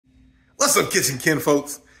What's up, kitchen kin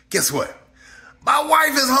folks? Guess what? My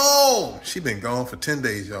wife is home. She been gone for 10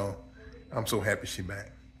 days, y'all. I'm so happy she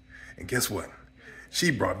back. And guess what?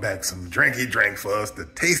 She brought back some dranky-drank for us to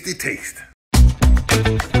tasty taste.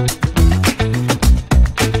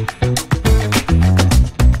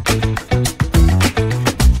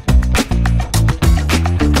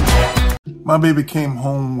 My baby came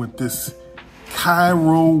home with this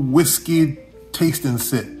Kyrö whiskey tasting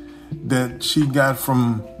set that she got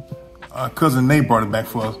from our cousin Nate brought it back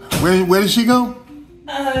for us. Where did she go?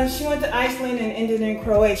 She went to Iceland and ended in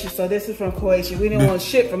Croatia. So this is from Croatia. We didn't want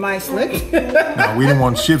shit from Iceland. No, we didn't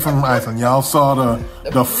want shit from Iceland. Y'all saw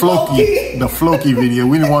the Floki video.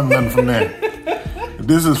 We didn't want nothing from there.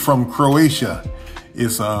 This is from Croatia.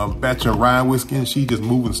 It's a batch of rye whiskey, and she just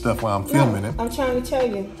moving stuff while I'm filming it. I'm trying to tell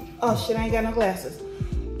you. Oh shit, I ain't got no glasses.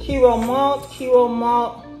 Kyrö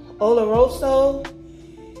malt, Oloroso,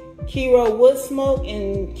 Kyrö wood smoke,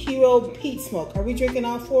 and Kyrö peat smoke. Are we drinking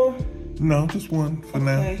all four? No, just one for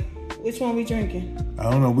now. Which one are we drinking? I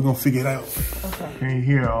don't know. We're going to figure it out. Okay.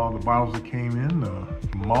 Here are all the bottles that came in.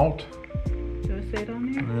 Malt. Do it say it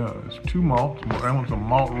on there? Yeah, it's two malts. That one's a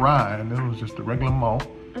malt rye, and then it was just a regular malt.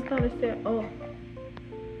 I thought it said,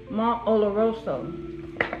 malt Oloroso.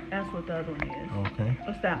 That's what the other one is. Okay.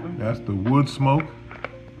 What's that one? That's the wood smoke.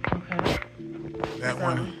 Okay. That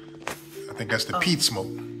one, I think that's the peat smoke.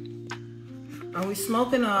 Are we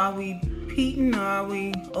smoking, or are we peating, or are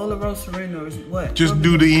we Oloroso or what? Just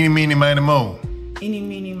do the eeny, meeny, miny, mo. Eeny,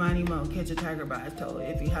 meeny, miny, mo. Catch a tiger by his toe.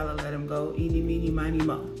 If he holler, let him go. Eeny, meeny, miny,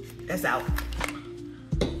 mo. That's out.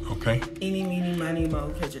 Okay. Eeny, meeny, miny,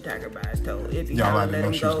 mo. Catch a tiger by his toe. If he Y'all holler, let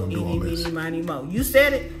him go. Eeny, meeny, miny, mo. You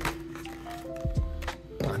said it.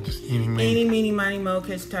 I just eeny, meeny. Eeny, meeny, miny, mo.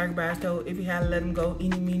 Catch a tiger by his toe. If he holler, let him go.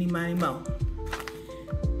 Eeny, meeny, miny, mo.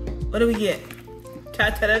 What do we get?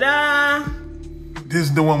 Ta-ta-da-da. This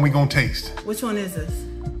is the one we gonna taste. Which one is this?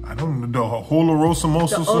 I don't know. The Oloroso.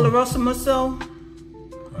 The Oloroso?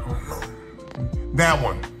 I don't know. That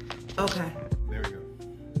one. Okay. There we go.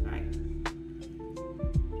 All right.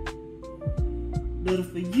 Little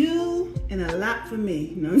for you and a lot for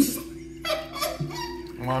me. No, just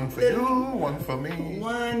one for you, one for me.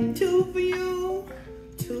 1, 2 for you,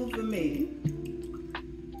 2 for me.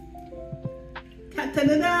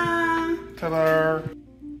 Ta-da-da-da. Ta-da.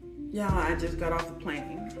 Y'all, I just got off the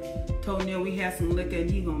plane. Told Neil we had some liquor and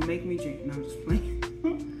he gonna make me drink. No, I'm just playing.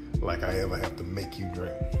 Like I ever have to make you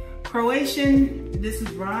drink. Croatian, this is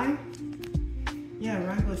rye. Yeah,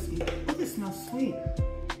 rye whiskey. Oh, this smells sweet.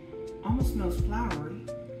 Almost smells flowery.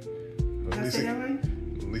 Did I say that right?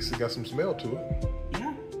 At least it got some smell to it.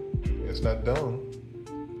 Yeah. It's not dung.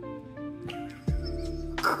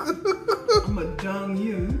 I'm gonna dung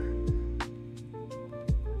you.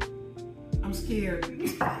 I'm scared.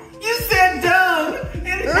 You said dung,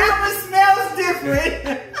 and now it smells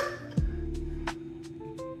different.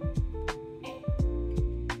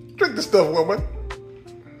 Drink the stuff, woman.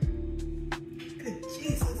 Good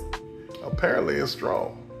Jesus. Apparently it's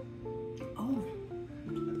strong. Oh,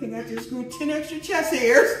 I think I just grew 10 extra chest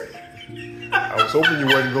hairs. I was hoping you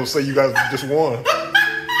wasn't going to say you guys just won.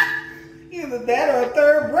 Either that or a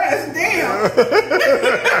third breast. Damn.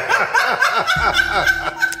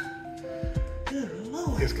 Good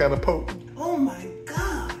Lord. It's kind of potent. Oh my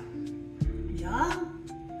God. Y'all.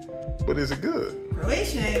 But is it good?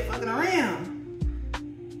 Croatia ain't fucking around.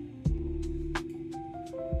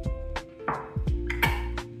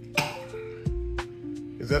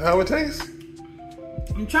 Is that how it tastes?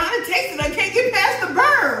 I'm trying to taste it. I can't get past the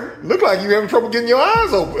burn. Look like you having trouble getting your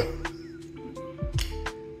eyes open.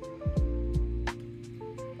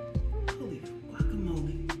 Holy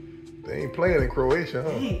guacamole. They ain't playing in Croatia, huh?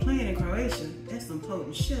 They ain't playing in Croatia. That's some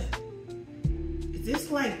potent shit. Is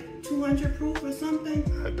this like 200 proof or something?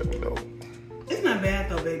 I don't know. It's not bad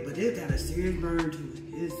though, babe, but it's got a serious burn to it.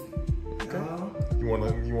 It's okay. You want a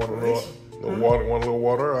little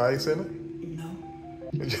water or ice in it?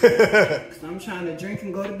 Cause I'm trying to drink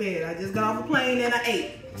and go to bed. I just got off a plane and I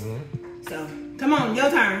ate. So, come on, your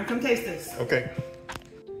turn. Come taste this. Okay.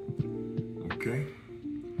 Okay.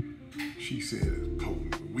 She said it's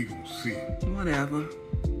potent. We gonna see. Whatever.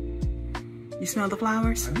 You smell the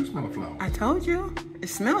flowers? I do smell the flowers. I told you. It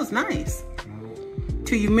smells nice.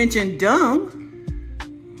 Till you mentioned dung.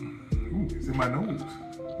 Ooh, it's in my nose.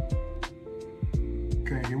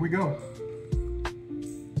 Okay, here we go.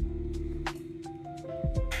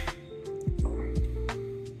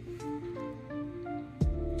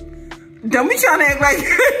 Don't be trying to act like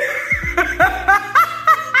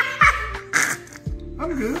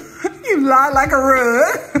I'm good. You lie like a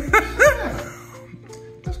rug. Yeah.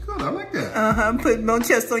 That's good. I like that. Put no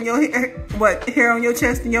chest on your hair. what, hair on your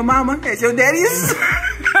chest and your mama as your daddy is?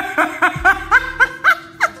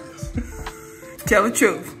 Tell the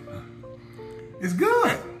truth. It's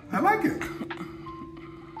good. I like it.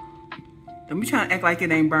 Don't be trying to act like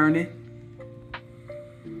it ain't burning.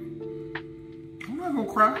 I'm not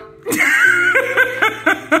gonna cry.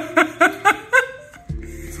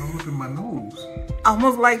 It's all up in my nose.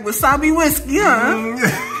 Almost like wasabi whiskey, huh?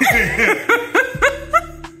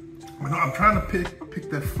 I'm trying to pick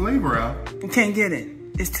that flavor out. You can't get it.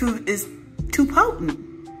 It's too potent.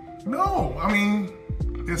 No, I mean,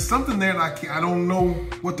 there's something there that I don't know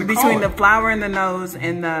what to call it. Between the flower in the nose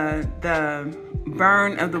and the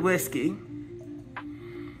burn of the whiskey,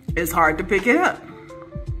 it's hard to pick it up.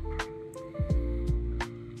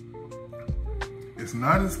 It's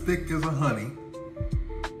not as thick as a honey.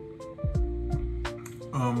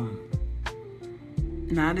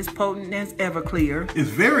 Not as potent as Everclear. It's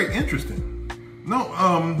very interesting. No,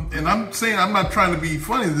 and I'm saying, I'm not trying to be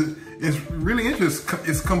funny. It's really interesting.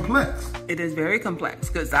 It's complex. It is very complex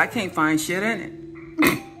because I can't find shit in it.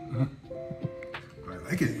 I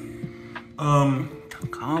like it.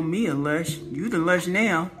 Don't call me a lush. You the lush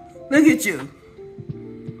now. Look at you.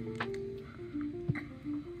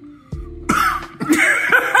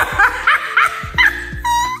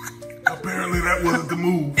 Apparently that wasn't the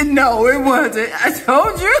move. No, it wasn't. I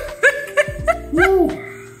told you. Woo.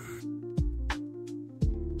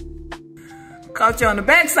 Caught you on the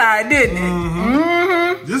backside, didn't it?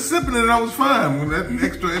 Mm-hmm. Just sipping it, I was fine. When that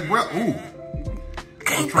extra, ooh.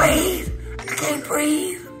 Can't breathe. I can't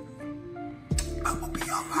breathe. I'm gonna be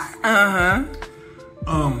all right. Uh-huh.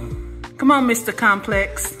 Come on, Mr.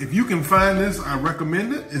 Complex. If you can find this, I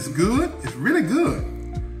recommend it. It's good. It's really good.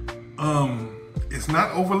 It's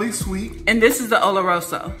not overly sweet. And this is the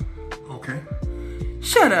Oloroso. Okay.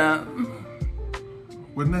 Shut up.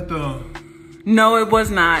 Wasn't that the... No, it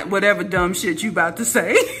was not. Whatever dumb shit you about to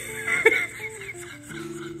say.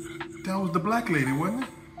 That was the black lady, wasn't it?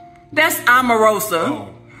 That's Amorosa.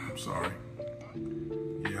 Oh, I'm sorry.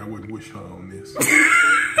 Yeah, I wouldn't wish her on this.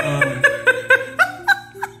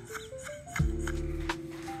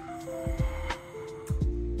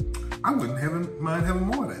 I wouldn't mind having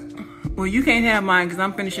more of that. Well, you can't have mine because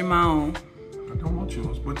I'm finishing my own. I don't want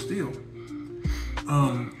yours, but still.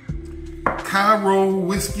 Kyrö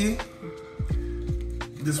Whiskey.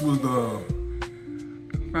 This was the...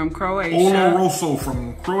 From Croatia. Oloroso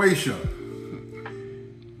from Croatia.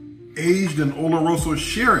 Aged in Oloroso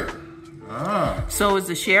sherry. Ah. So is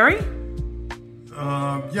the sherry?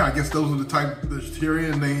 Yeah, I guess those are the type of sherry,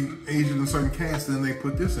 and they age it in certain casks, and they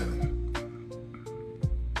put this in it.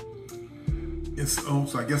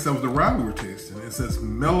 So I guess that was the rye we were tasting. It says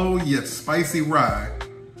mellow yet spicy rye,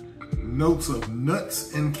 notes of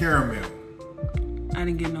nuts and caramel. I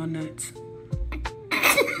didn't get no nuts.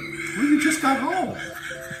 Well, you just got home.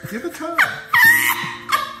 Give it time.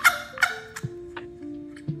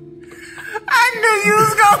 I knew you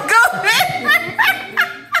was gonna go there.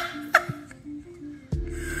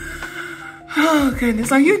 Oh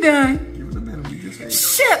goodness, are you done? Give it a minute. We just ate.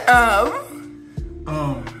 Shut up.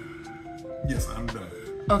 Yes, I'm done.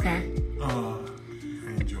 Okay. I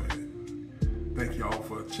enjoyed it. Thank y'all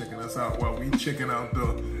for checking us out while we checking out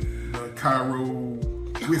the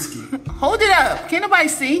Kyrö Whiskey. Hold it up. Can't nobody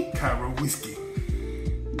see? Kyrö Whiskey.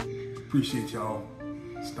 Appreciate y'all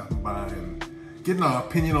stopping by and getting our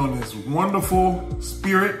opinion on this wonderful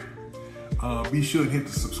spirit. Be sure to hit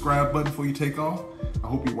the subscribe button before you take off. I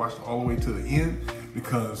hope you watched all the way to the end,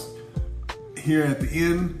 because here at the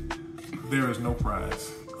end, there is no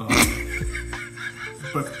prize.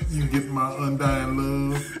 But you get my undying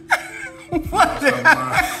love. What the?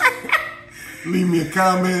 Leave me a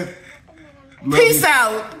comment. Peace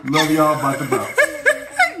out. Love y'all. About to bounce.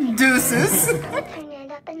 Deuces. I'm gonna turn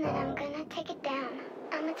it up and then I'm gonna take it down.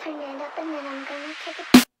 I'm gonna turn it up and then I'm gonna take it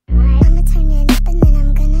down.